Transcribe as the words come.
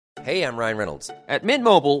Hey, I'm Ryan Reynolds. At Mint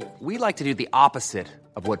Mobile, we like to do the opposite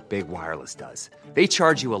of what Big Wireless does. They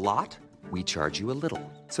charge you a lot, we charge you a little.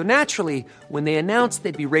 So naturally, when they announced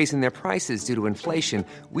they'd be raising their prices due to inflation,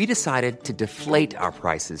 we decided to deflate our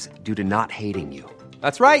prices due to not hating you.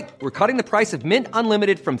 That's right. We're cutting the price of Mint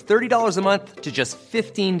Unlimited from $30 a month to just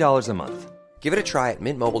 $15 a month. Give it a try at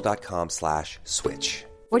mintmobile.com/switch.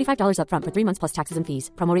 $45 up front for 3 months plus taxes and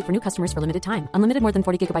fees. Promo rate for new customers for limited time. Unlimited more than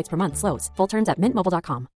 40 gigabytes per month. Slows full terms at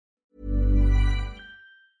mintmobile.com.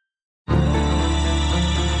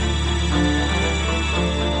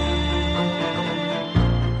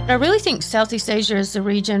 I really think Southeast Asia is the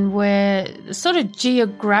region where the sort of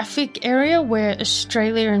geographic area where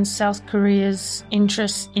Australia and South Korea's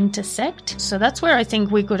interests intersect. So that's where I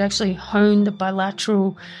think we could actually hone the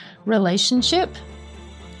bilateral relationship.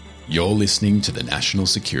 You're listening to the National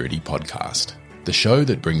Security Podcast, the show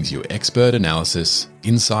that brings you expert analysis,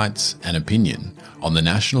 insights, and opinion on the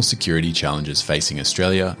national security challenges facing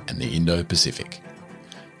Australia and the Indo-Pacific.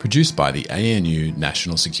 Produced by the ANU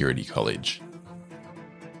National Security College.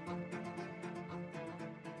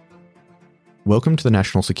 Welcome to the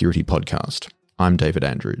National Security Podcast. I'm David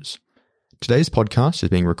Andrews. Today's podcast is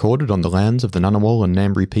being recorded on the lands of the Ngunnawal and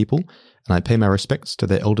Ngambri people, and I pay my respects to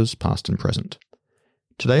their elders past and present.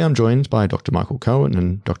 Today I'm joined by Dr. Michael Cohen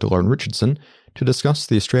and Dr. Lauren Richardson to discuss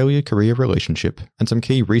the Australia-Korea relationship and some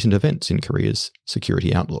key recent events in Korea's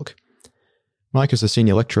security outlook. Mike is a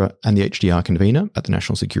senior lecturer and the HDR convener at the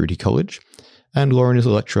National Security College, and Lauren is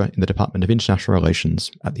a lecturer in the Department of International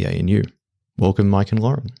Relations at the ANU. Welcome, Mike and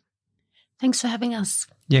Lauren. Thanks for having us.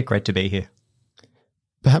 Yeah, great to be here.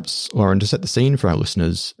 Perhaps, Lauren, to set the scene for our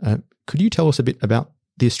listeners, could you tell us a bit about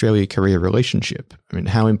the Australia-Korea relationship? I mean,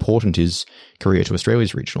 how important is Korea to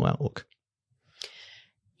Australia's regional outlook?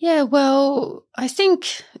 Yeah, well, I think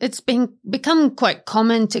it's become quite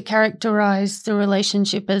common to characterize the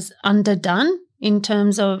relationship as underdone in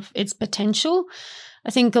terms of its potential. I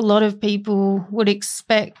think a lot of people would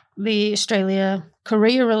expect the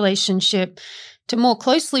Australia-Korea relationship to more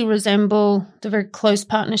closely resemble the very close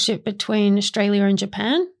partnership between Australia and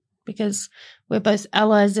Japan, because we're both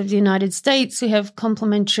allies of the United States who have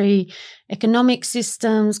complementary economic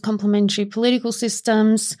systems, complementary political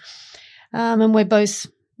systems, and we're both,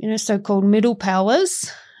 so-called middle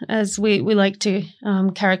powers, as we like to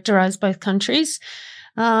characterize both countries.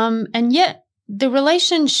 And yet the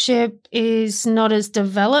relationship is not as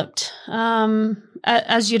developed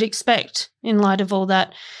as you'd expect in light of all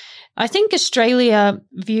that. I think Australia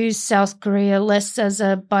views South Korea less as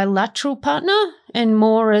a bilateral partner and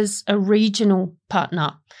more as a regional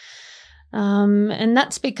partner. And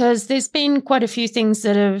that's because there's been quite a few things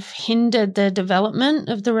that have hindered the development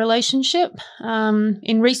of the relationship.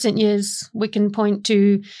 In recent years, we can point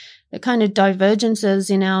to the kind of divergences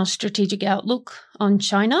in our strategic outlook on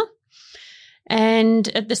China. And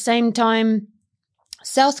at the same time,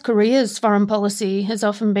 South Korea's foreign policy has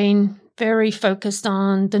often been very focused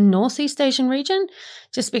on the Northeast Asian region,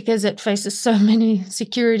 just because it faces so many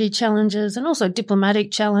security challenges and also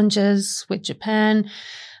diplomatic challenges with Japan,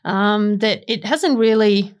 that it hasn't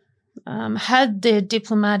really had the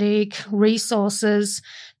diplomatic resources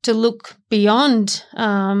to look beyond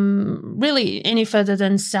really any further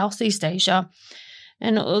than Southeast Asia.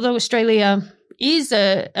 And although Australia is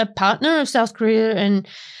a partner of South Korea, and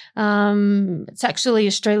it's actually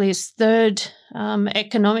Australia's third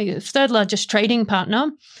largest trading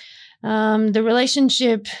partner, the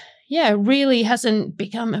relationship, really hasn't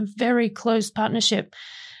become a very close partnership.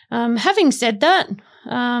 Having said that,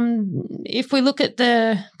 if we look at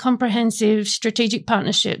the comprehensive strategic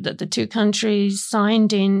partnership that the two countries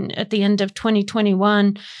signed at the end of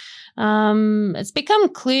 2021, it's become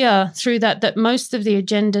clear through that most of the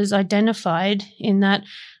agendas identified in that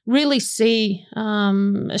really see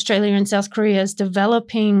Australia and South Korea as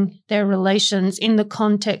developing their relations in the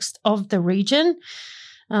context of the region.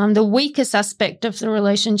 The weakest aspect of the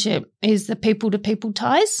relationship is the people-to-people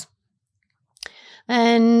ties.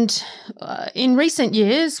 And in recent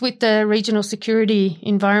years, with the regional security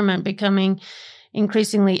environment becoming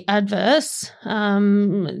increasingly adverse,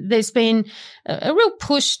 there's been a real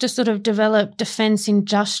push to sort of develop defence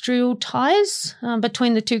industrial ties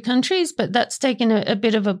between the two countries, but that's taken a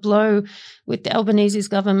bit of a blow with the Albanese's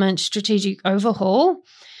government strategic overhaul.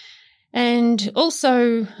 And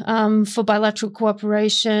also for bilateral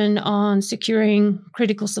cooperation on securing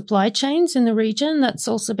critical supply chains in the region, that's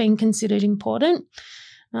also been considered important.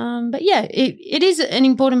 But yeah, it is an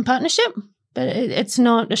important partnership, but it's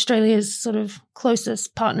not Australia's sort of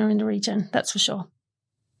closest partner in the region, that's for sure.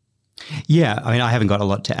 Yeah, I mean, I haven't got a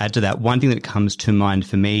lot to add to that. One thing that comes to mind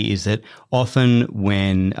for me is that often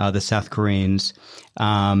when the South Koreans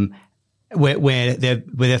where they've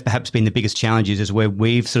perhaps been the biggest challenges is where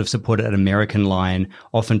we've sort of supported an American line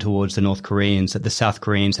often towards the North Koreans that the South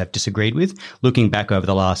Koreans have disagreed with, looking back over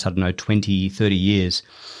the last, 20, 30 years.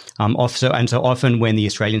 So often when the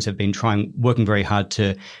Australians have been working very hard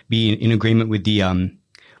to be in agreement with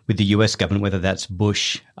the US government, whether that's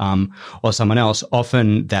Bush or someone else,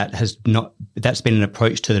 often that's been an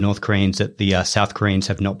approach to the North Koreans that the South Koreans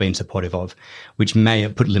have not been supportive of, which may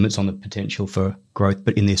have put limits on the potential for growth,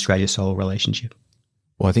 but in the Australia-Seoul relationship.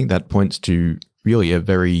 Well, I think that points to really a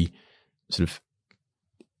very sort of,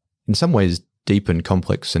 in some ways, deep and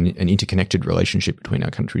complex and interconnected relationship between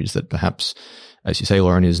our countries that perhaps, as you say,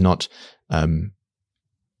 Lauren, is not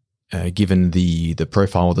given the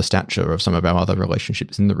profile or the stature of some of our other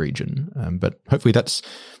relationships in the region. But hopefully that's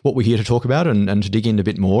what we're here to talk about and to dig in a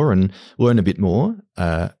bit more and learn a bit more.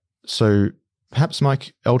 So perhaps,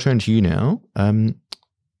 Mike, I'll turn to you now.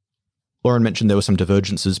 Lauren mentioned there were some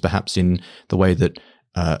divergences perhaps in the way that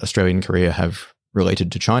Australia and Korea have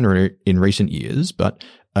related to China in recent years, but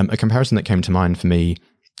a comparison that came to mind for me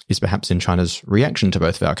is perhaps in China's reaction to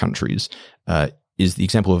both of our countries, is the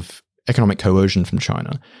example of economic coercion from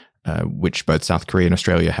China, which both South Korea and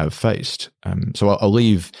Australia have faced. So I'll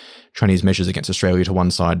leave Chinese measures against Australia to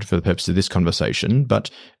one side for the purpose of this conversation, but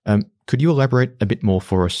could you elaborate a bit more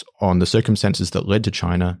for us on the circumstances that led to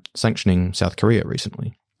China sanctioning South Korea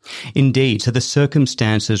recently? Indeed. So the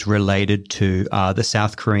circumstances related to the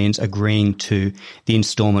South Koreans agreeing to the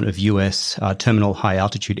installment of US Terminal High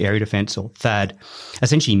Altitude Area Defense, or THAAD,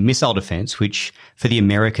 essentially missile defense, which for the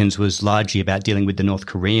Americans was largely about dealing with the North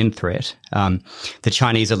Korean threat. The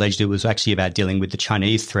Chinese alleged it was actually about dealing with the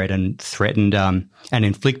Chinese threat and threatened and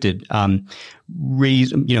inflicted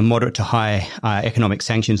moderate to high economic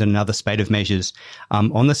sanctions and another spate of measures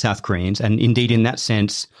on the South Koreans. And indeed, in that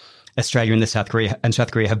sense, Australia and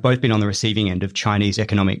South Korea have both been on the receiving end of Chinese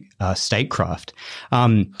economic statecraft.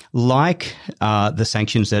 Like the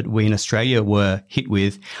sanctions that we in Australia were hit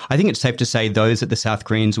with, I think it's safe to say those that the South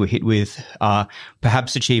Koreans were hit with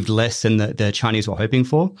perhaps achieved less than the Chinese were hoping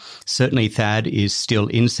for. Certainly THAAD is still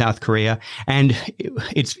in South Korea, and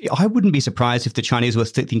I wouldn't be surprised if the Chinese were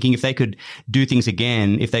thinking if they could do things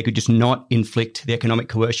again, if they could just not inflict the economic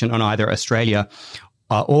coercion on either Australia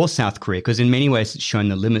or South Korea, because in many ways it's shown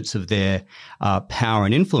the limits of their power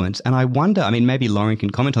and influence. And I wonder, maybe Lauren can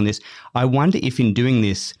comment on this, I wonder if in doing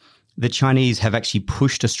this, the Chinese have actually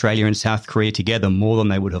pushed Australia and South Korea together more than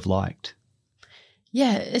they would have liked.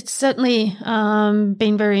 Yeah, it's certainly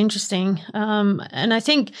been very interesting. And I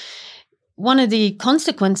think one of the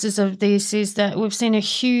consequences of this is that we've seen a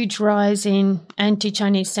huge rise in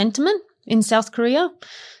anti-Chinese sentiment in South Korea.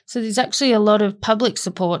 So there's actually a lot of public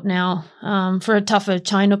support now for a tougher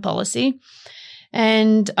China policy.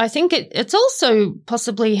 And I think it's also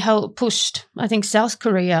possibly pushed, South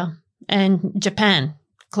Korea and Japan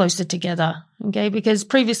closer together, okay? Because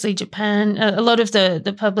previously Japan, a lot of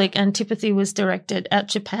the public antipathy was directed at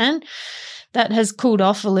Japan. That has cooled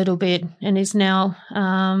off a little bit and is now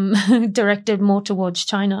directed more towards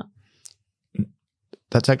China.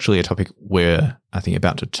 That's actually a topic we're, I think,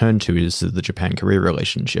 about to turn to, is the Japan-Korea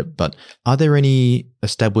relationship. But are there any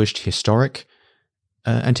established historic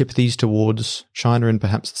antipathies towards China in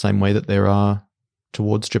perhaps the same way that there are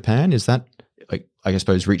towards Japan? Is that, I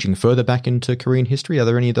suppose, reaching further back into Korean history? Are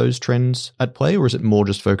there any of those trends at play, or is it more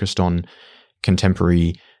just focused on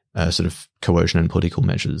contemporary sort of coercion and political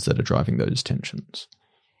measures that are driving those tensions?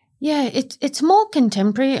 Yeah, it's more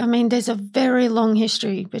contemporary. There's a very long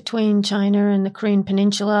history between China and the Korean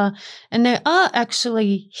Peninsula, and there are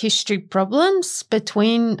actually history problems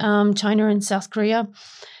between China and South Korea,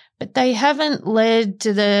 but they haven't led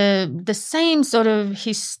to the same sort of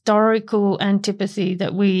historical antipathy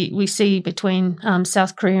that we see between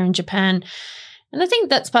South Korea and Japan. And I think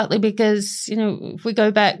that's partly because, if we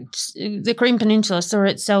go back, the Korean Peninsula saw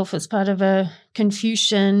itself as part of a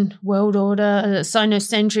Confucian world order, a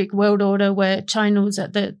Sinocentric world order where China was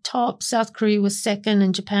at the top, South Korea was second,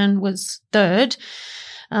 and Japan was third.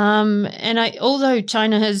 Although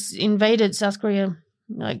China has invaded South Korea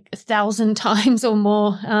like 1,000 times or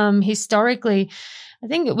more historically, I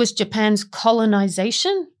think it was Japan's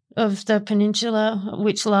colonization of the peninsula,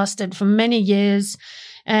 which lasted for many years.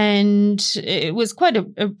 And it was quite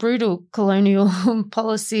a brutal colonial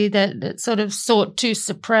policy that sort of sought to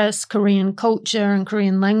suppress Korean culture and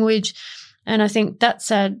Korean language. And I think that's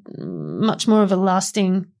had much more of a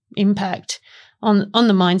lasting impact on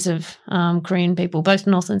the minds of Korean people, both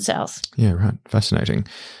North and South. Yeah, right. Fascinating.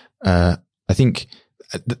 I think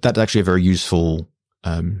that's actually a very useful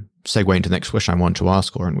segue into the next question I wanted to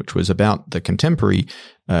ask, Lauren, which was about the contemporary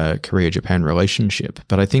Korea-Japan relationship.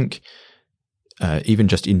 But I think even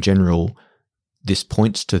just in general, this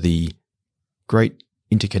points to the great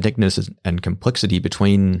interconnectedness and complexity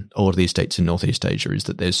between all of these states in Northeast Asia, is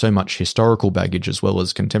that there's so much historical baggage as well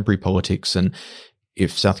as contemporary politics. And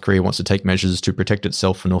if South Korea wants to take measures to protect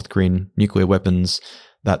itself from North Korean nuclear weapons,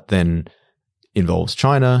 that then involves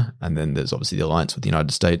China. And then there's obviously the alliance with the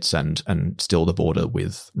United States and still the border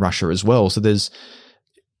with Russia as well. So there's,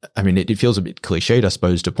 I mean, it feels a bit cliched, I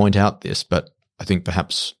suppose, to point out this, but I think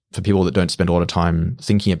perhaps for people that don't spend a lot of time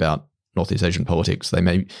thinking about Northeast Asian politics, they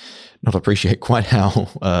may not appreciate quite how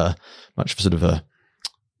much of sort of a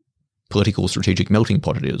political strategic melting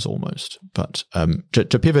pot it is almost. But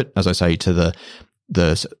to pivot, as I say, to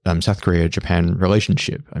the South Korea-Japan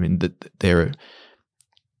relationship, I mean, there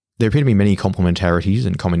appear to be many complementarities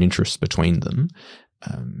and common interests between them.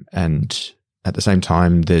 And at the same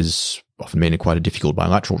time, there's often been quite a difficult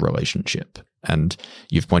bilateral relationship. And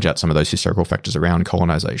you've pointed out some of those historical factors around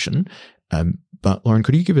colonization. But Lauren,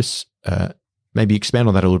 could you give us, maybe expand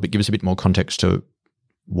on that a little bit, give us a bit more context to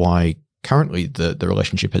why currently the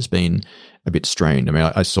relationship has been a bit strained? I mean,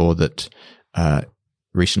 I saw that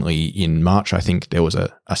recently in March, I think there was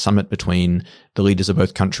a summit between the leaders of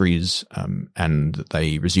both countries, and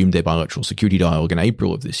they resumed their bilateral security dialogue in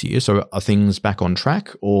April of this year. So are things back on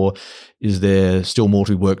track, or is there still more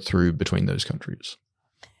to be worked through between those countries?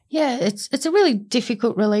 Yeah, it's a really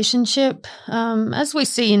difficult relationship. As we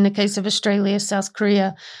see in the case of Australia, South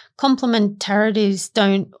Korea, complementarities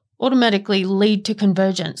don't automatically lead to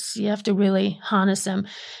convergence. You have to really harness them.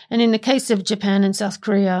 And in the case of Japan and South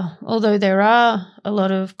Korea, although there are a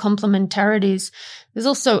lot of complementarities, there's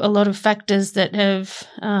also a lot of factors that have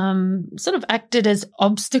sort of acted as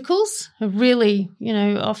obstacles, have really,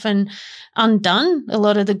 often undone a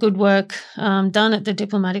lot of the good work done at the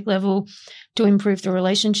diplomatic level to improve the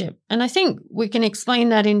relationship. And I think we can explain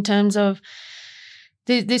that in terms of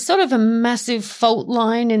there's sort of a massive fault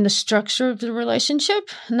line in the structure of the relationship.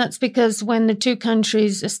 And that's because when the two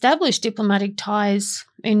countries established diplomatic ties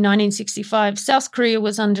in 1965, South Korea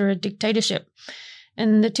was under a dictatorship.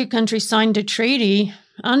 And the two countries signed a treaty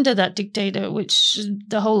under that dictator, which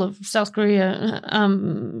the whole of South Korea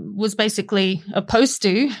was basically opposed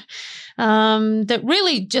to, that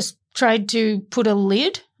really just tried to put a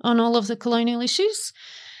lid on all of the colonial issues.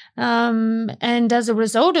 And as a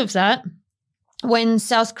result of that, when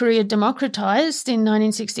South Korea democratized in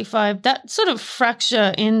 1965, that sort of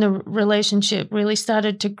fracture in the relationship really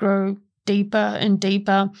started to grow deeper and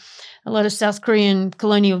deeper. A lot of South Korean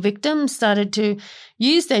colonial victims started to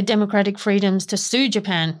use their democratic freedoms to sue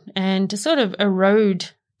Japan and to sort of erode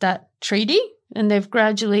that treaty. And they've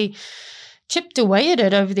gradually chipped away at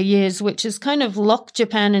it over the years, which has kind of locked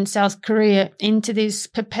Japan and South Korea into this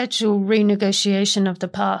perpetual renegotiation of the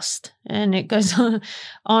past. And it goes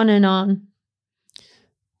on and on.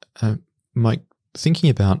 Mike, thinking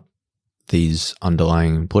about these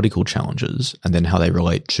underlying political challenges and then how they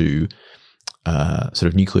relate to sort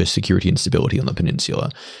of nuclear security and stability on the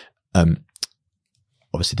peninsula,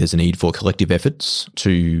 obviously there's a need for collective efforts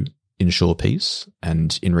to ensure peace.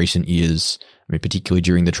 And in recent years, I mean, particularly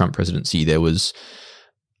during the Trump presidency, there was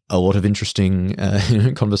a lot of interesting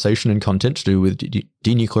conversation and content to do with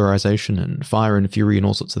denuclearization and fire and fury and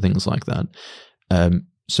all sorts of things like that.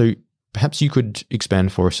 So perhaps you could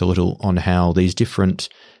expand for us a little on how these different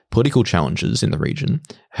political challenges in the region,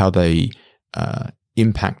 how they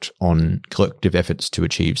impact on collective efforts to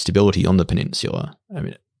achieve stability on the peninsula. I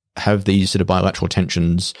mean, have these sort of bilateral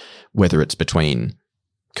tensions, whether it's between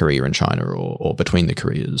Korea and China or between the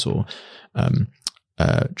Koreas or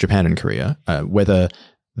Japan and Korea, whether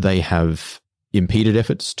they have impeded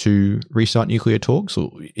efforts to restart nuclear talks,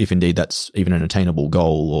 or if indeed that's even an attainable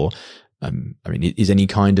goal, or I mean, is any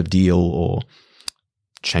kind of deal or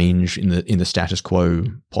change in the status quo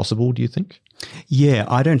possible, do you think? Yeah,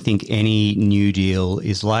 I don't think any new deal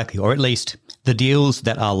is likely, or at least the deals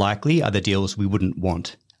that are likely are the deals we wouldn't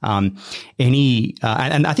want. And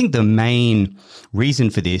I think the main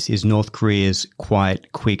reason for this is North Korea's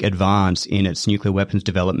quite quick advance in its nuclear weapons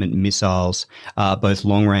development, missiles, both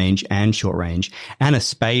long range and short range, and a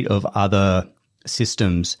spate of other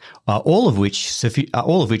systems, all of which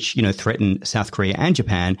threaten South Korea and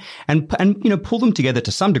Japan, and pull them together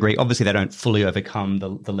to some degree. Obviously, they don't fully overcome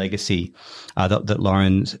the legacy that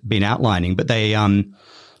Lauren's been outlining, but they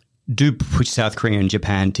do push South Korea and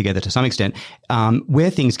Japan together to some extent. Where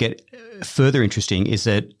things get further interesting is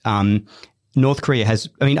that North Korea has,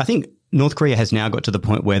 I think North Korea has now got to the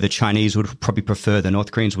point where the Chinese would probably prefer the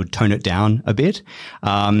North Koreans would tone it down a bit.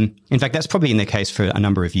 In fact, that's probably in the case for a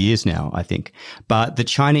number of years now, I think. But the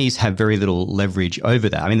Chinese have very little leverage over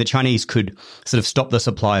that. I mean, the Chinese could sort of stop the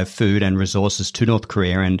supply of food and resources to North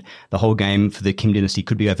Korea, and the whole game for the Kim dynasty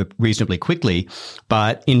could be over reasonably quickly.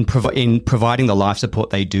 But in providing the life support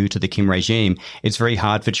they do to the Kim regime, it's very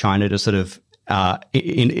hard for China to sort of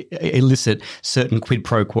elicit certain quid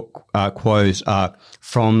pro quos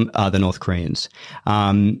from the North Koreans.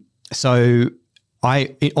 So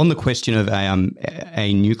on the question of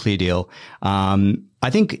a nuclear deal, I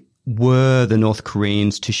think were the North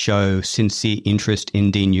Koreans to show sincere interest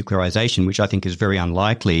in denuclearization, which I think is very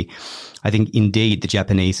unlikely, I think indeed the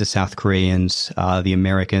Japanese, the South Koreans, the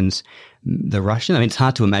Americans, the Russians. I mean, it's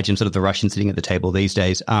hard to imagine sort of the Russians sitting at the table these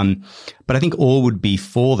days. But I think all would be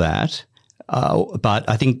for that. But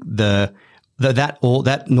I think that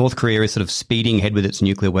North Korea is sort of speeding ahead with its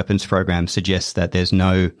nuclear weapons program suggests that there's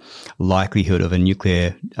no likelihood of a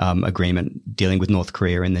nuclear agreement dealing with North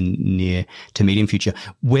Korea in the near to medium future.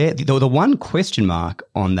 Where the one question mark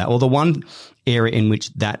on that, or the one area in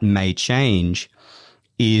which that may change,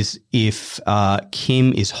 is if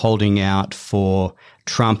Kim is holding out for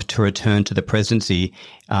Trump to return to the presidency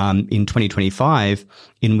in 2025,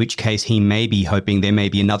 in which case he may be hoping there may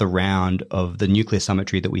be another round of the nuclear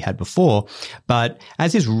summitry that we had before. But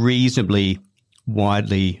as is reasonably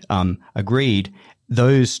widely agreed,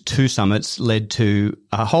 those two summits led to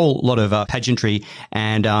a whole lot of pageantry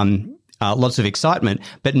and lots of excitement,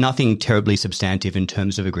 but nothing terribly substantive in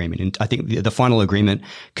terms of agreement. And I think the final agreement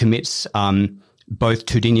commits both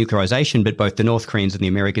to denuclearization, but both the North Koreans and the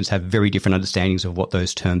Americans have very different understandings of what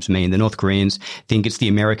those terms mean. The North Koreans think it's the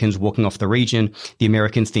Americans walking off the region. The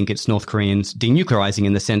Americans think it's North Koreans denuclearizing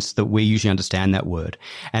in the sense that we usually understand that word.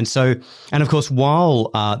 And so, and of course, while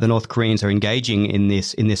the North Koreans are engaging in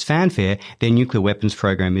this fanfare, their nuclear weapons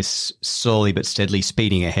program is slowly but steadily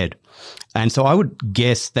speeding ahead. And so I would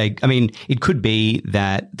guess it could be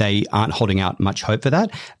that they aren't holding out much hope for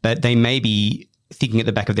that, but they may be thinking at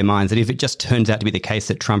the back of their minds that if it just turns out to be the case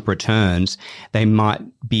that Trump returns, they might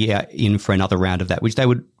be in for another round of that, we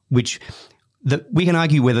can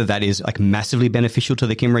argue whether that is like massively beneficial to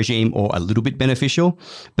the Kim regime or a little bit beneficial,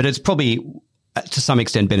 but it's probably to some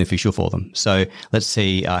extent beneficial for them. So let's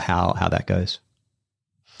see how that goes.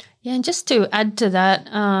 Yeah, and just to add to that,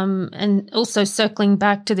 and also circling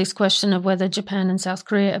back to this question of whether Japan and South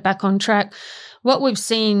Korea are back on track, what we've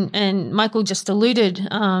seen, and Michael just alluded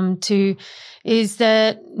to, is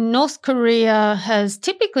that North Korea has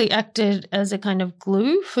typically acted as a kind of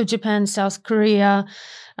glue for Japan, South Korea.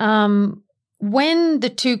 When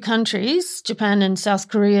the two countries, Japan and South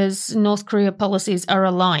Korea's North Korea policies are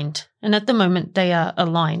aligned, and at the moment they are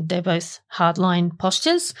aligned, they're both hardline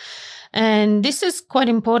postures. And this is quite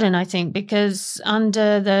important, I think, because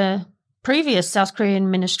under the previous South Korean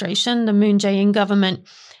administration, the Moon Jae-in government,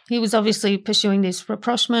 he was obviously pursuing this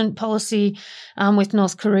rapprochement policy with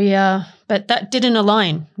North Korea, but that didn't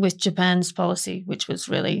align with Japan's policy, which was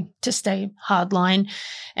really to stay hardline.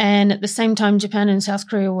 And at the same time, Japan and South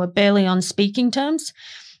Korea were barely on speaking terms.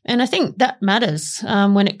 And I think that matters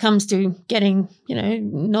when it comes to getting,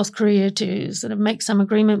 North Korea to sort of make some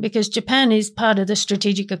agreement, because Japan is part of the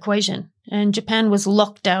strategic equation, and Japan was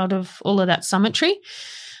locked out of all of that summitry.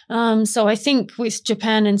 So I think with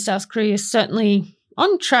Japan and South Korea certainly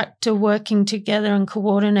on track to working together and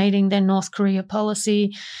coordinating their North Korea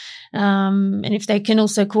policy. And if they can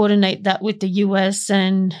also coordinate that with the US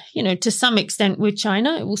and, to some extent with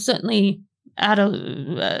China, it will certainly add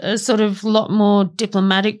a sort of lot more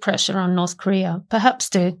diplomatic pressure on North Korea, perhaps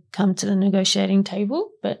to come to the negotiating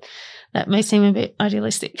table, but that may seem a bit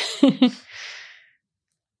idealistic.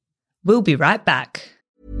 We'll be right back.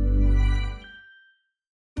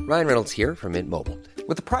 Ryan Reynolds here from Mint Mobile.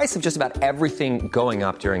 With the price of just about everything going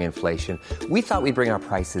up during inflation, we thought we'd bring our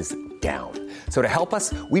prices down. So to help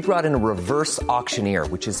us, we brought in a reverse auctioneer,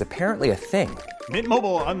 which is apparently a thing. Mint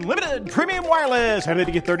Mobile Unlimited Premium Wireless. How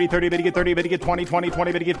to get 30, 30, bit to get 30, bit to get 20, 20,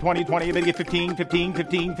 20, bit to get 20, 20, bit to get 15, 15,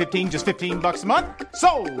 15, 15, just $15 a month?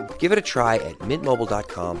 Sold! Give it a try at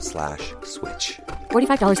mintmobile.com/switch.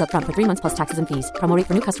 $45 up front for 3 months plus taxes and fees. Promo rate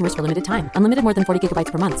for new customers for limited time. Unlimited more than 40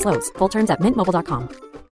 gigabytes per month. Slows full terms at mintmobile.com.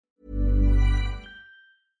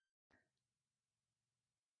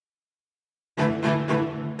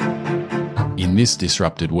 In this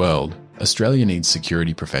disrupted world, Australia needs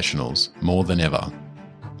security professionals more than ever.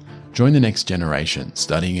 Join the next generation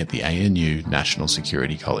studying at the ANU National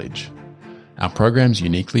Security College. Our programs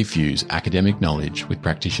uniquely fuse academic knowledge with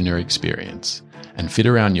practitioner experience and fit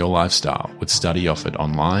around your lifestyle with study offered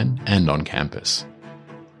online and on campus.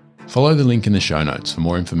 Follow the link in the show notes for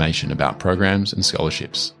more information about programs and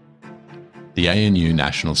scholarships. The ANU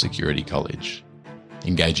National Security College.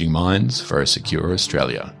 Engaging minds for a secure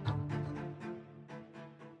Australia.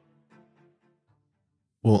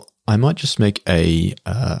 Well, I might just make a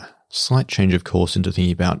slight change of course into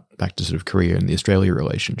thinking about back to sort of Korea and the Australia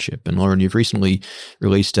relationship. And Lauren, you've recently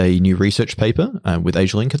released a new research paper with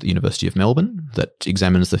AsiaLink at the University of Melbourne that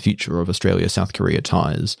examines the future of Australia-South Korea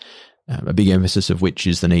ties, a big emphasis of which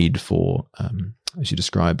is the need for, as you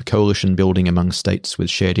describe, coalition building among states with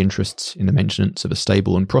shared interests in the maintenance of a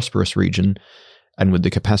stable and prosperous region, and with the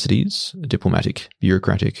capacities, diplomatic,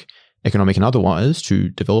 bureaucratic, economic and otherwise, to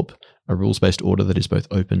develop a rules-based order that is both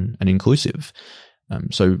open and inclusive.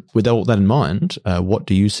 So with all that in mind, what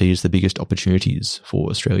do you see as the biggest opportunities for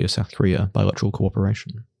Australia-South Korea bilateral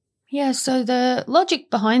cooperation? Yeah, so the logic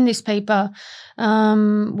behind this paper,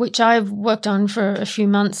 which I've worked on for a few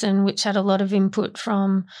months and which had a lot of input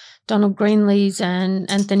from Donald Greenlees and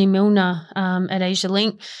Anthony Milner at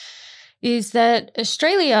AsiaLink, is that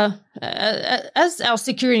Australia, as our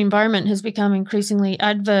security environment has become increasingly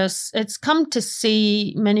adverse, it's come to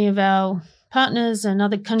see many of our partners and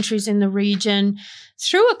other countries in the region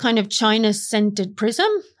through a kind of China-centered prism.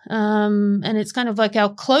 And it's kind of like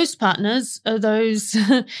our close partners are those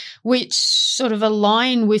which sort of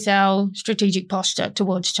align with our strategic posture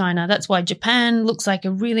towards China. That's why Japan looks like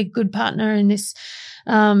a really good partner in this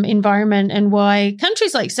environment, and why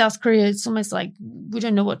countries like South Korea, it's almost like we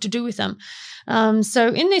don't know what to do with them. So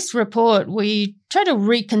in this report, we try to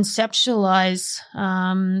reconceptualize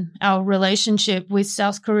our relationship with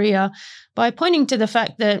South Korea by pointing to the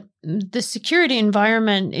fact that the security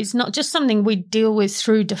environment is not just something we deal with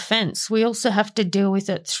through defense. We also have to deal with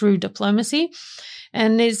it through diplomacy.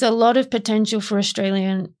 And there's a lot of potential for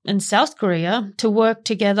Australia and South Korea to work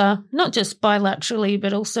together, not just bilaterally,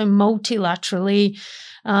 but also multilaterally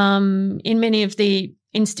in many of the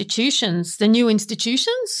institutions, the new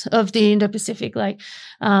institutions of the Indo-Pacific, like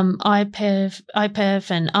IPEF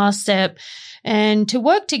and RCEP, and to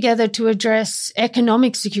work together to address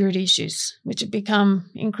economic security issues, which have become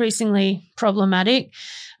increasingly problematic.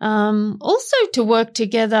 Also to work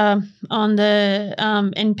together on the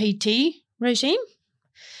NPT regime.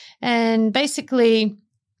 And basically,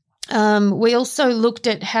 we also looked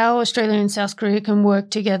at how Australia and South Korea can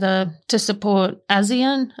work together to support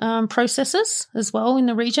ASEAN processes as well in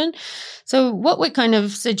the region. So what we're kind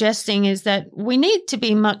of suggesting is that we need to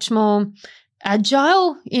be much more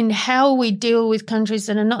agile in how we deal with countries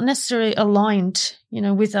that are not necessarily aligned,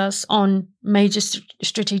 with us on major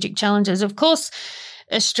strategic challenges. Of course,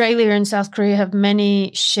 Australia and South Korea have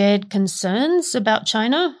many shared concerns about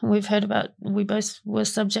China. We both were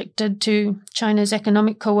subjected to China's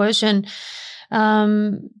economic coercion.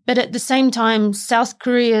 But at the same time, South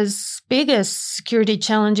Korea's biggest security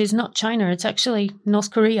challenge is not China. It's actually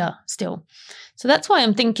North Korea still. So that's why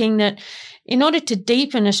I'm thinking that in order to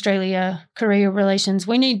deepen Australia-Korea relations,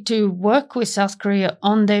 we need to work with South Korea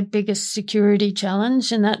on their biggest security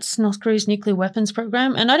challenge, and that's North Korea's nuclear weapons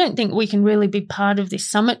program. And I don't think we can really be part of this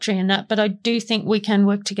symmetry in that, but I do think we can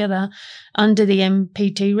work together under the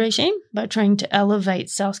NPT regime by trying to elevate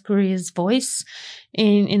South Korea's voice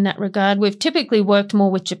in that regard. We've typically worked more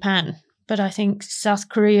with Japan, but I think South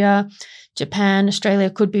Korea, Japan, Australia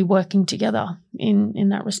could be working together in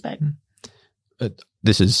that respect.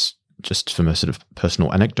 This is just from a sort of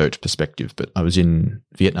personal anecdote perspective, but I was in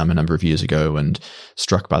Vietnam a number of years ago and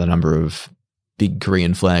struck by the number of big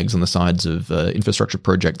Korean flags on the sides of infrastructure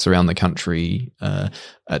projects around the country,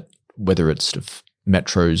 at whether it's sort of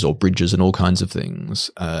metros or bridges and all kinds of things.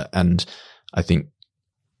 And I think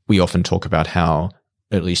we often talk about how,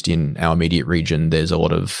 at least in our immediate region, there's a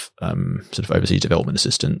lot of sort of overseas development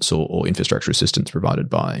assistance or infrastructure assistance provided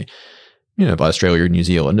by Australia and New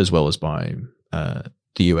Zealand, as well as by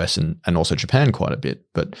the US and also Japan quite a bit.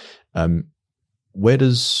 But where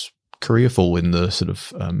does Korea fall in the sort of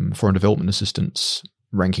foreign development assistance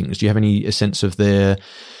rankings? Do you have any sense of their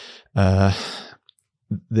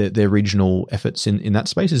regional efforts in that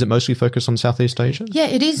space? Is it mostly focused on Southeast Asia? Yeah,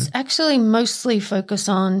 it is actually mostly focused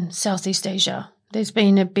on Southeast Asia. There's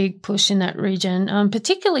been a big push in that region,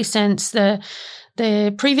 particularly since the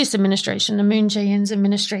previous administration, the Moon Jae-in's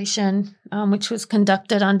administration, which was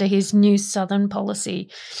conducted under his New Southern policy.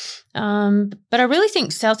 But I really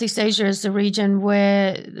think Southeast Asia is the region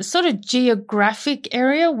where the sort of geographic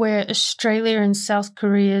area where Australia and South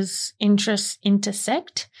Korea's interests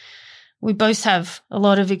intersect. We both have a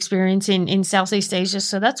lot of experience in Southeast Asia,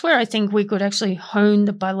 so that's where I think we could actually hone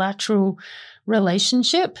the bilateral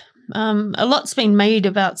relationship. A lot's been made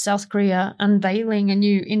about South Korea unveiling a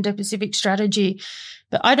new Indo-Pacific strategy,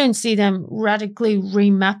 but I don't see them radically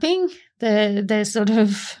remapping their sort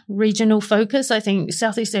of regional focus. I think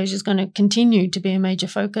Southeast Asia is going to continue to be a major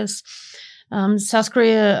focus. South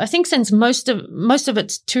Korea, I think, since most of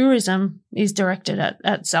its tourism is directed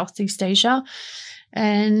at Southeast Asia.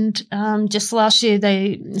 And just last year,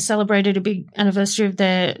 they celebrated a big anniversary of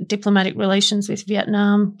their diplomatic relations with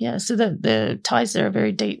Vietnam. Yeah, so the ties there are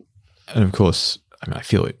very deep. And of course, I mean, I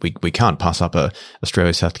feel we can't pass up a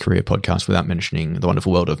Australia-South Korea podcast without mentioning the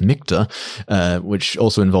wonderful world of MICTA, which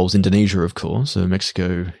also involves Indonesia, of course. So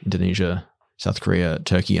Mexico, Indonesia, South Korea,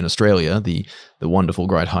 Turkey, and Australia, the wonderful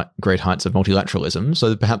great heights of multilateralism.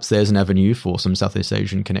 So perhaps there's an avenue for some Southeast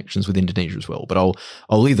Asian connections with Indonesia as well. But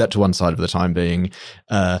I'll leave that to one side for the time being.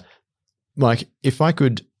 Mike, if I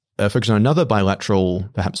could focus on another bilateral,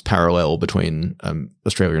 perhaps parallel between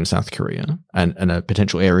Australia and South Korea, and a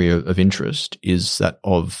potential area of interest is that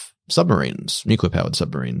of submarines, nuclear-powered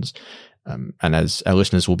submarines. And as our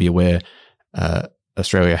listeners will be aware,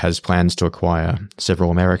 Australia has plans to acquire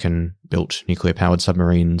several American-built nuclear-powered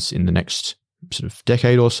submarines in the next sort of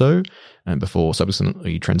decade or so, and before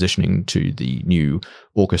subsequently transitioning to the new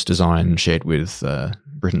AUKUS design shared with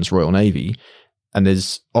Britain's Royal Navy. And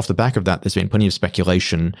off the back of that, there's been plenty of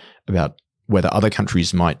speculation about whether other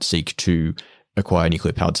countries might seek to acquire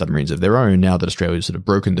nuclear-powered submarines of their own now that Australia's sort of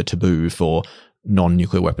broken the taboo for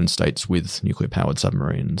non-nuclear weapon states with nuclear-powered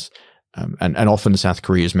submarines. And often South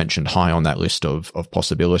Korea is mentioned high on that list of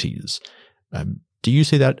possibilities. Do you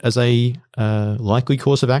see that as a likely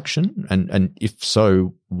course of action? And if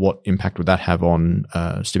so, what impact would that have on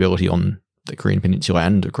stability on the Korean Peninsula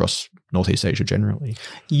and across Northeast Asia generally?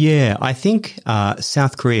 Yeah, I think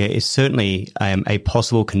South Korea is certainly a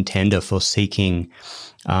possible contender for seeking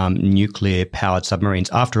nuclear-powered submarines.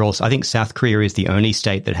 After all, I think South Korea is the only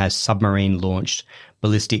state that has submarine-launched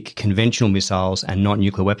ballistic conventional missiles and not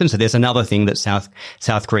nuclear weapons. So there's another thing that South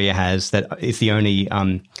Korea has that is the only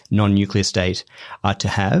non-nuclear state to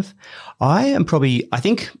have. I'm probably a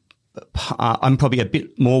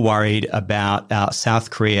bit more worried about South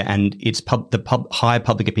Korea and its high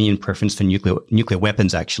public opinion preference for nuclear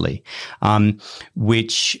weapons, actually,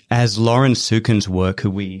 which, as Lauren Sukin's work, who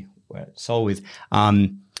we were at Seoul with,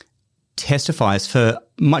 testifies, for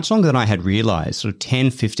much longer than I had realized, sort of 10,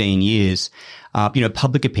 15 years,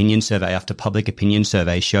 public opinion survey after public opinion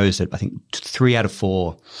survey shows that I think 3 out of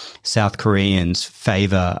 4 South Koreans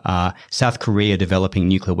favor South Korea developing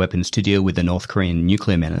nuclear weapons to deal with the North Korean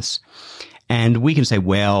nuclear menace. And we can say,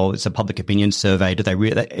 well, it's a public opinion survey. Do they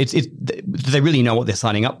really know what they're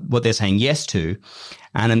signing up, what they're saying yes to?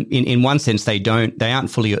 And in one sense, they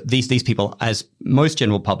aren't fully, these people, as most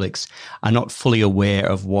general publics, are not fully aware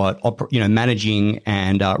of what, managing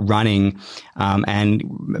and running and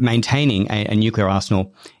maintaining a nuclear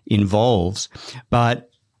arsenal involves. But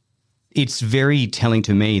it's very telling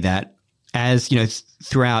to me that as,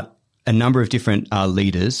 throughout a number of different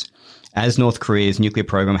leaders, as North Korea's nuclear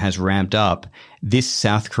program has ramped up, this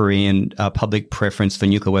South Korean public preference for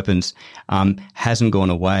nuclear weapons hasn't gone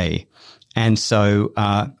away. And so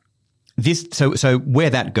so where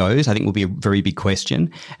that goes, I think, will be a very big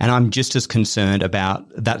question. And I'm just as concerned about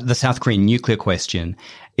the South Korean nuclear question,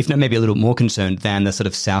 if not maybe a little more concerned than the sort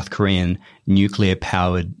of South Korean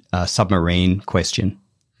nuclear-powered submarine question.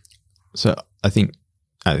 So I think,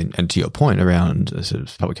 and to your point around a sort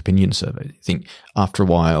of public opinion survey, I think after a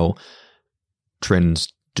while,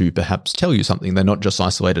 trends do perhaps tell you something. They're not just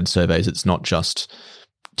isolated surveys. It's not just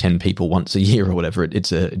 10 people once a year or whatever.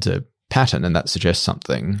 It's a pattern, and that suggests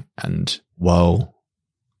something. And while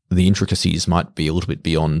the intricacies might be a little bit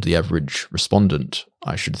beyond the average respondent,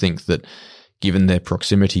 I should think that given their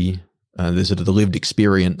proximity, the sort of the lived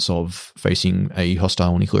experience of facing a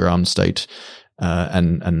hostile nuclear armed state,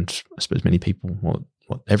 and I suppose many people,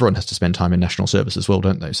 everyone has to spend time in national service as well,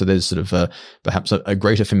 don't they? So there's sort of perhaps a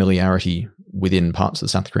greater familiarity within parts of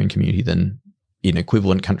the South Korean community than in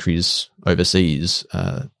equivalent countries overseas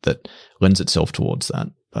that lends itself towards that.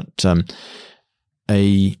 But on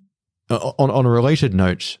a related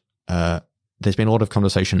note, there's been a lot of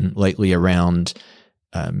conversation lately around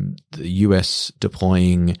the US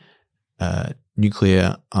deploying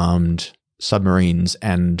nuclear-armed submarines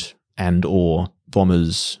and or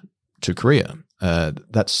bombers to Korea.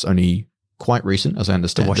 That's only quite recent, as I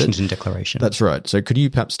understand the Washington Declaration. That's right. So could you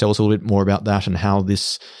perhaps tell us a little bit more about that and how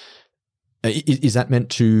this is that meant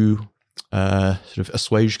to sort of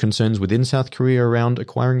assuage concerns within South Korea around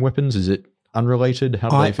acquiring weapons? Is it unrelated? How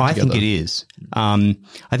do they fit together? I think it is.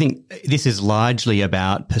 I think this is largely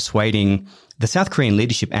about persuading the South Korean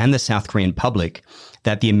leadership and the South Korean public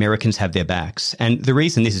that the Americans have their backs. And the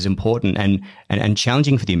reason this is important and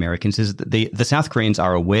challenging for the Americans is that the South Koreans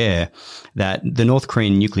are aware that the North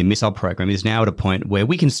Korean nuclear missile program is now at a point where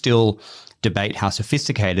we can still debate how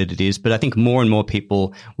sophisticated it is, but I think more and more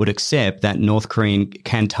people would accept that North Korea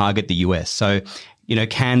can target the US. So,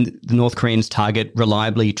 can the North Koreans target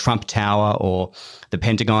reliably Trump Tower or the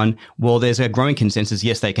Pentagon? Well, there's a growing consensus,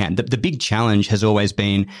 yes, they can. The big challenge has always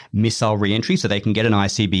been missile reentry, so they can get an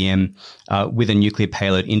ICBM with a nuclear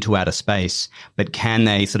payload into outer space, but can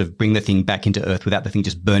they sort of bring the thing back into Earth without the thing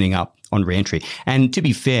just burning up on reentry? And to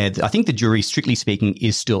be fair, I think the jury, strictly speaking,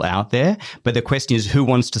 is still out there, but the question is who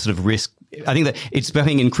wants to sort of risk. I think that it's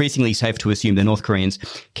becoming increasingly safe to assume the North Koreans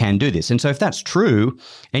can do this. And so if that's true,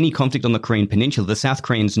 any conflict on the Korean Peninsula, the South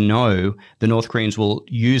Koreans know the North Koreans will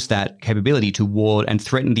use that capability to ward and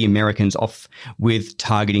threaten the Americans off with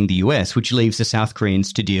targeting the US, which leaves the South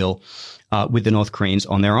Koreans to deal with the North Koreans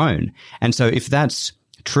on their own. And so if that's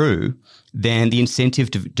true, then the incentive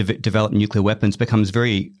to develop nuclear weapons becomes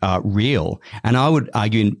very real. And I would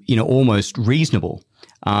argue, almost reasonable.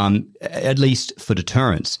 At least for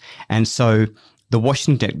deterrence. And so the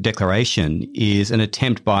Washington Declaration is an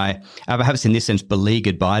attempt by, perhaps in this sense,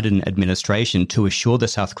 beleaguered Biden administration to assure the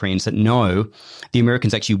South Koreans that no, the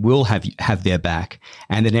Americans actually will have their back,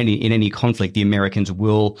 and that in any conflict, the Americans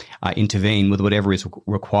will intervene with whatever is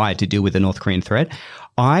required to deal with the North Korean threat.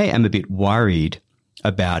 I am a bit worried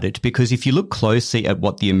about it because if you look closely at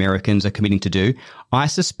what the Americans are committing to do, I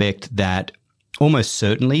suspect that almost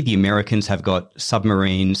certainly the Americans have got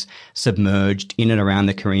submarines submerged in and around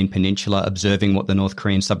the Korean Peninsula, observing what the North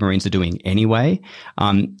Korean submarines are doing anyway.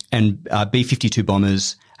 And B-52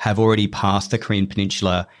 bombers have already passed the Korean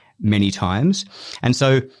Peninsula many times. And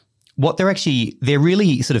so what they're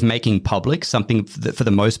really sort of making public something that for the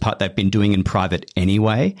most part they've been doing in private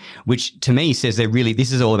anyway, which to me says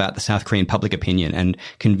this is all about the South Korean public opinion and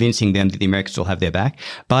convincing them that the Americans will have their back.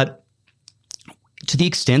 But to the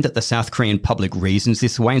extent that the South Korean public reasons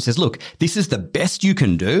this way and says, look, this is the best you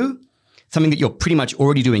can do, something that you're pretty much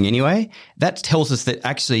already doing anyway, that tells us that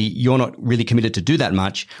actually you're not really committed to do that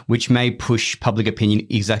much, which may push public opinion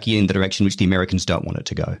exactly in the direction which the Americans don't want it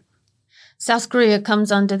to go. South Korea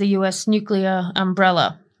comes under the US nuclear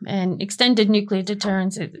umbrella. And extended nuclear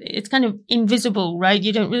deterrence, it's kind of invisible, right?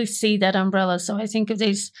 You don't really see that umbrella. So I think of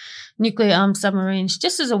these nuclear armed submarines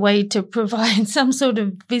just as a way to provide some sort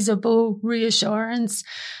of visible reassurance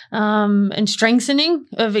and strengthening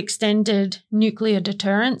of extended nuclear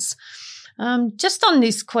deterrence. Just on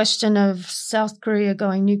this question of South Korea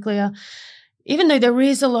going nuclear, even though there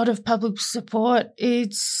is a lot of public support,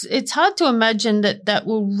 it's hard to imagine that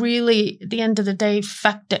will really, at the end of the day,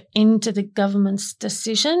 factor into the government's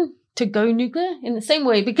decision to go nuclear in the same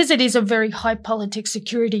way, because it is a very high politics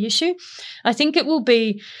security issue. I think it will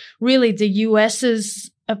be really the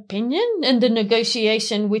US's opinion and the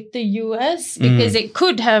negotiation with the US, because it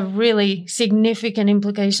could have really significant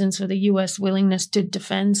implications for the US willingness to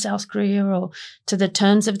defend South Korea or to the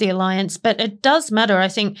terms of the alliance. But it does matter. I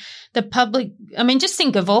think the public, just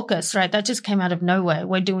think of AUKUS, right? That just came out of nowhere.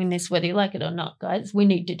 We're doing this whether you like it or not, guys. We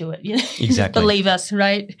need to do it. Exactly. Believe us,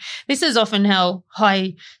 right? This is often how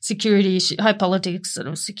high politics sort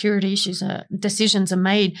of security issues, decisions are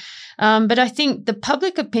made. But I think the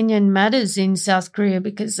public opinion matters in South Korea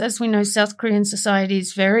because, as we know, South Korean society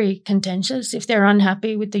is very contentious. If they're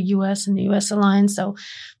unhappy with the US and the US alliance, they'll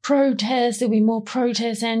protest. There'll be more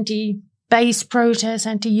protests, anti-base protests,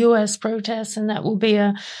 anti-US protests, and that will be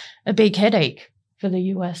a big headache for the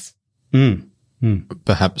US.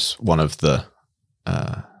 Perhaps one of the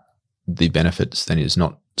benefits then is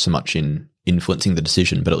not so much in influencing the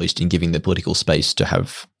decision, but at least in giving the political space to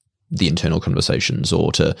have the internal conversations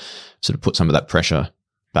or to sort of put some of that pressure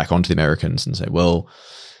back onto the Americans and say, well,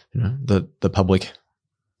 the public,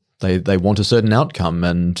 they want a certain outcome,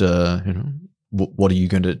 and what are you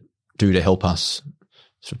going to do to help us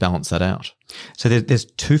sort of balance that out? So there's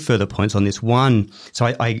two further points on this. One, so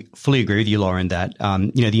I fully agree with you, Lauren, that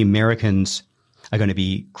the Americans are going to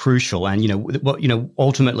be crucial, and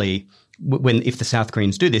ultimately, if the South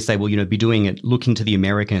Koreans do this, they will be doing it, looking to the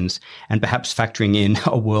Americans, and perhaps factoring in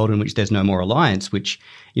a world in which there's no more alliance, which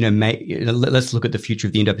let's look at the future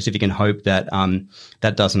of the Indo-Pacific and hope that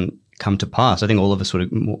that doesn't come to pass. I think all of us would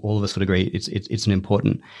agree it's an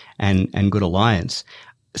important and good alliance.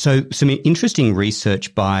 So some interesting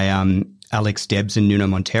research by Alex Debs and Nuno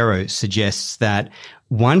Montero suggests that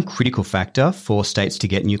one critical factor for states to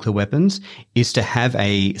get nuclear weapons is to have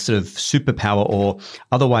a sort of superpower or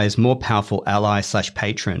otherwise more powerful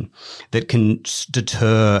ally/patron that can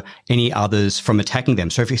deter any others from attacking them.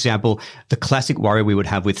 So, for example, the classic worry we would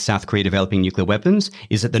have with South Korea developing nuclear weapons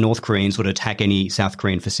is that the North Koreans would attack any South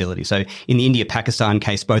Korean facility. So in the India-Pakistan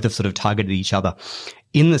case, both have sort of targeted each other.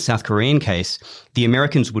 In the South Korean case, the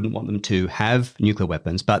Americans wouldn't want them to have nuclear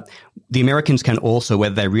weapons, but the Americans can also,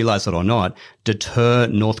 whether they realize it or not, deter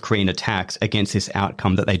North Korean attacks against this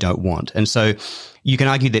outcome that they don't want. And so you can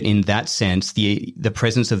argue that in that sense, the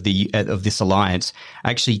presence of this alliance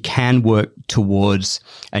actually can work towards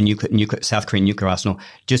a nuclear South Korean nuclear arsenal,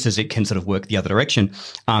 just as it can sort of work the other direction.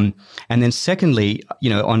 And then secondly,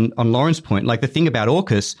 on Lauren's point, like the thing about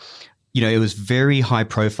AUKUS, it was very high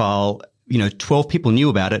profile. 12 people knew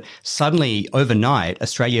about it. Suddenly, overnight,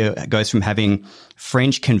 Australia goes from having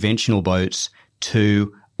French conventional boats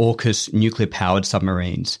to AUKUS nuclear-powered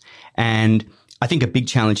submarines. And I think a big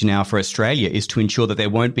challenge now for Australia is to ensure that there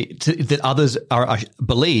won't be, that others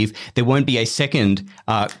believe there won't be a second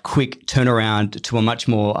quick turnaround to a much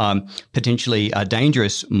more potentially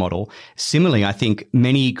dangerous model. Similarly, I think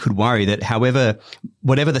many could worry that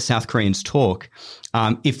whatever the South Koreans talk,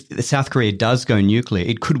 if the South Korea does go nuclear,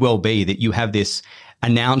 it could well be that you have this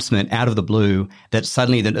announcement out of the blue that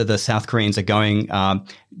suddenly the South Koreans are going down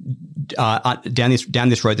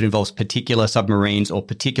this road that involves particular submarines or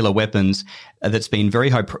particular weapons that's been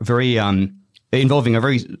involving a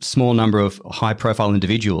very small number of high-profile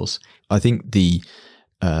individuals. I think the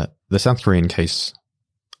South Korean case,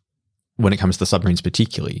 when it comes to submarines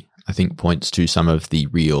particularly, I think points to some of the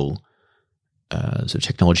real sort of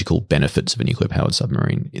technological benefits of a nuclear-powered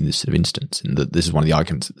submarine in this sort of instance. And this is one of the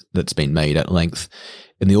arguments that's been made at length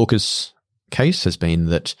in the AUKUS case, has been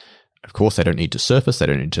that, of course, they don't need to surface, they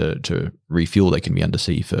don't need to refuel, they can be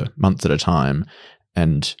undersea for months at a time.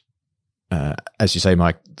 And as you say,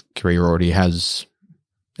 Mike, Korea already has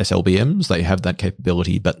SLBMs, they have that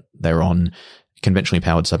capability, but they're on conventionally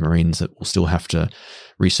powered submarines that will still have to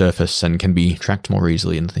resurface and can be tracked more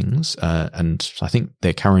easily and things. And I think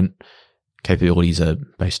their current capabilities are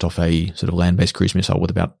based off a sort of land-based cruise missile with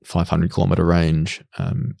about 500-kilometer range.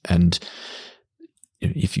 And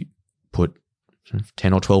if you put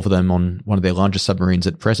 10 or 12 of them on one of their largest submarines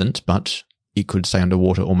at present, but it could stay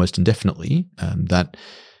underwater almost indefinitely, that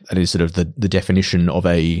is sort of the definition of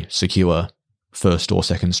a secure first or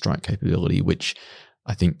second strike capability, which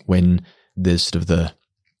I think when there's sort of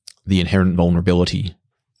the inherent vulnerability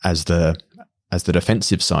as the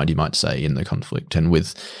defensive side, you might say, in the conflict. And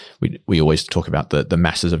we always talk about the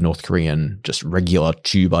masses of North Korean, just regular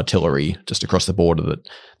tube artillery just across the border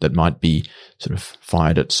that might be sort of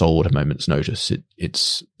fired at Seoul at a moment's notice.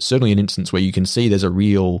 It's certainly an instance where you can see there's a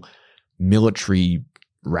real military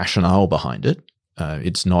rationale behind it.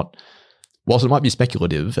 It's not, whilst it might be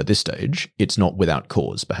speculative at this stage, it's not without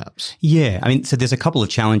cause, perhaps. Yeah. I mean, so there's a couple of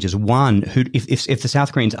challenges. One, if the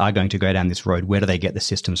South Koreans are going to go down this road, where do they get the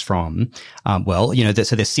systems from? So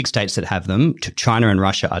there's 6 states that have them. China and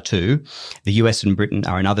Russia are 2. The US and Britain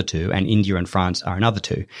are another 2. And India and France are another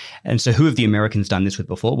 2. And so who have the Americans done this with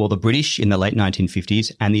before? Well, the British in the late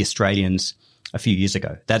 1950s and the Australians a few years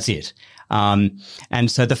ago. That's it. And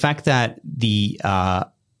so the fact that the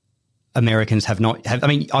Americans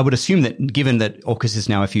I would assume that given that AUKUS is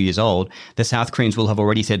now a few years old, the South Koreans will have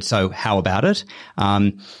already said, so how about it?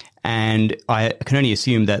 And I can only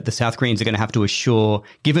assume that the South Koreans are going to have to assure,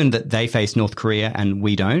 given that they face North Korea and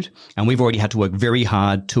we don't, and we've already had to work very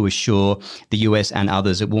hard to assure the US and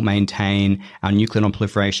others that we'll maintain our nuclear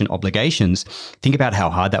non-proliferation obligations. Think about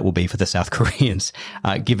how hard that will be for the South Koreans,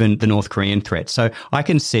 given the North Korean threat. So I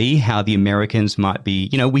can see how the Americans might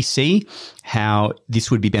be, we see how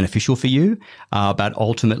this would be beneficial for you, but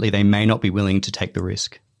ultimately they may not be willing to take the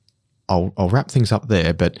risk. I'll wrap things up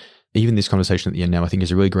there, but even this conversation at the end now, I think,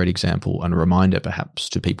 is a really great example and a reminder perhaps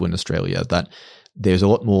to people in Australia that there's a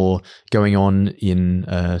lot more going on in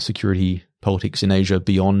security politics in Asia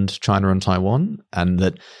beyond China and Taiwan, and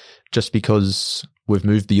that just because we've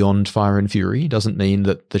moved beyond fire and fury doesn't mean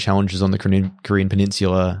that the challenges on the Korean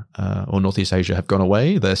Peninsula or Northeast Asia have gone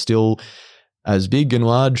away. They're still as big and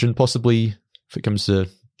large and possibly, if it comes to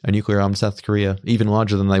a nuclear-armed South Korea, even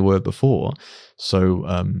larger than they were before. So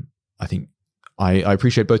I think I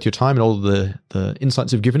appreciate both your time and all the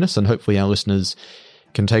insights you've given us, and hopefully our listeners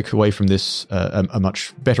can take away from this a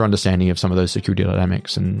much better understanding of some of those security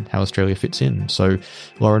dynamics and how Australia fits in. So,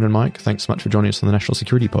 Lauren and Mike, thanks so much for joining us on the National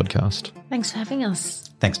Security Podcast. Thanks for having us.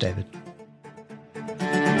 Thanks, David.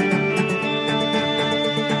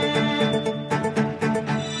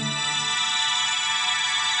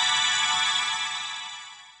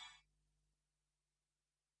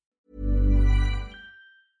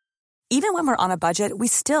 Even when we're on a budget, we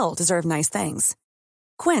still deserve nice things.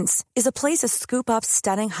 Quince is a place to scoop up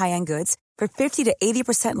stunning high-end goods for 50 to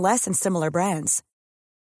 80% less than similar brands.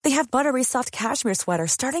 They have buttery soft cashmere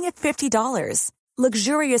sweaters starting at $50,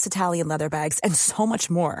 luxurious Italian leather bags, and so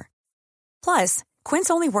much more. Plus,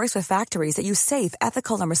 Quince only works with factories that use safe,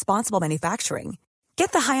 ethical, and responsible manufacturing.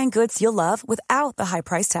 Get the high-end goods you'll love without the high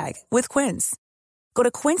price tag with Quince. Go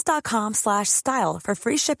to quince.com/style for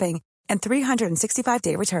free shipping and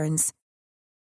 365-day returns.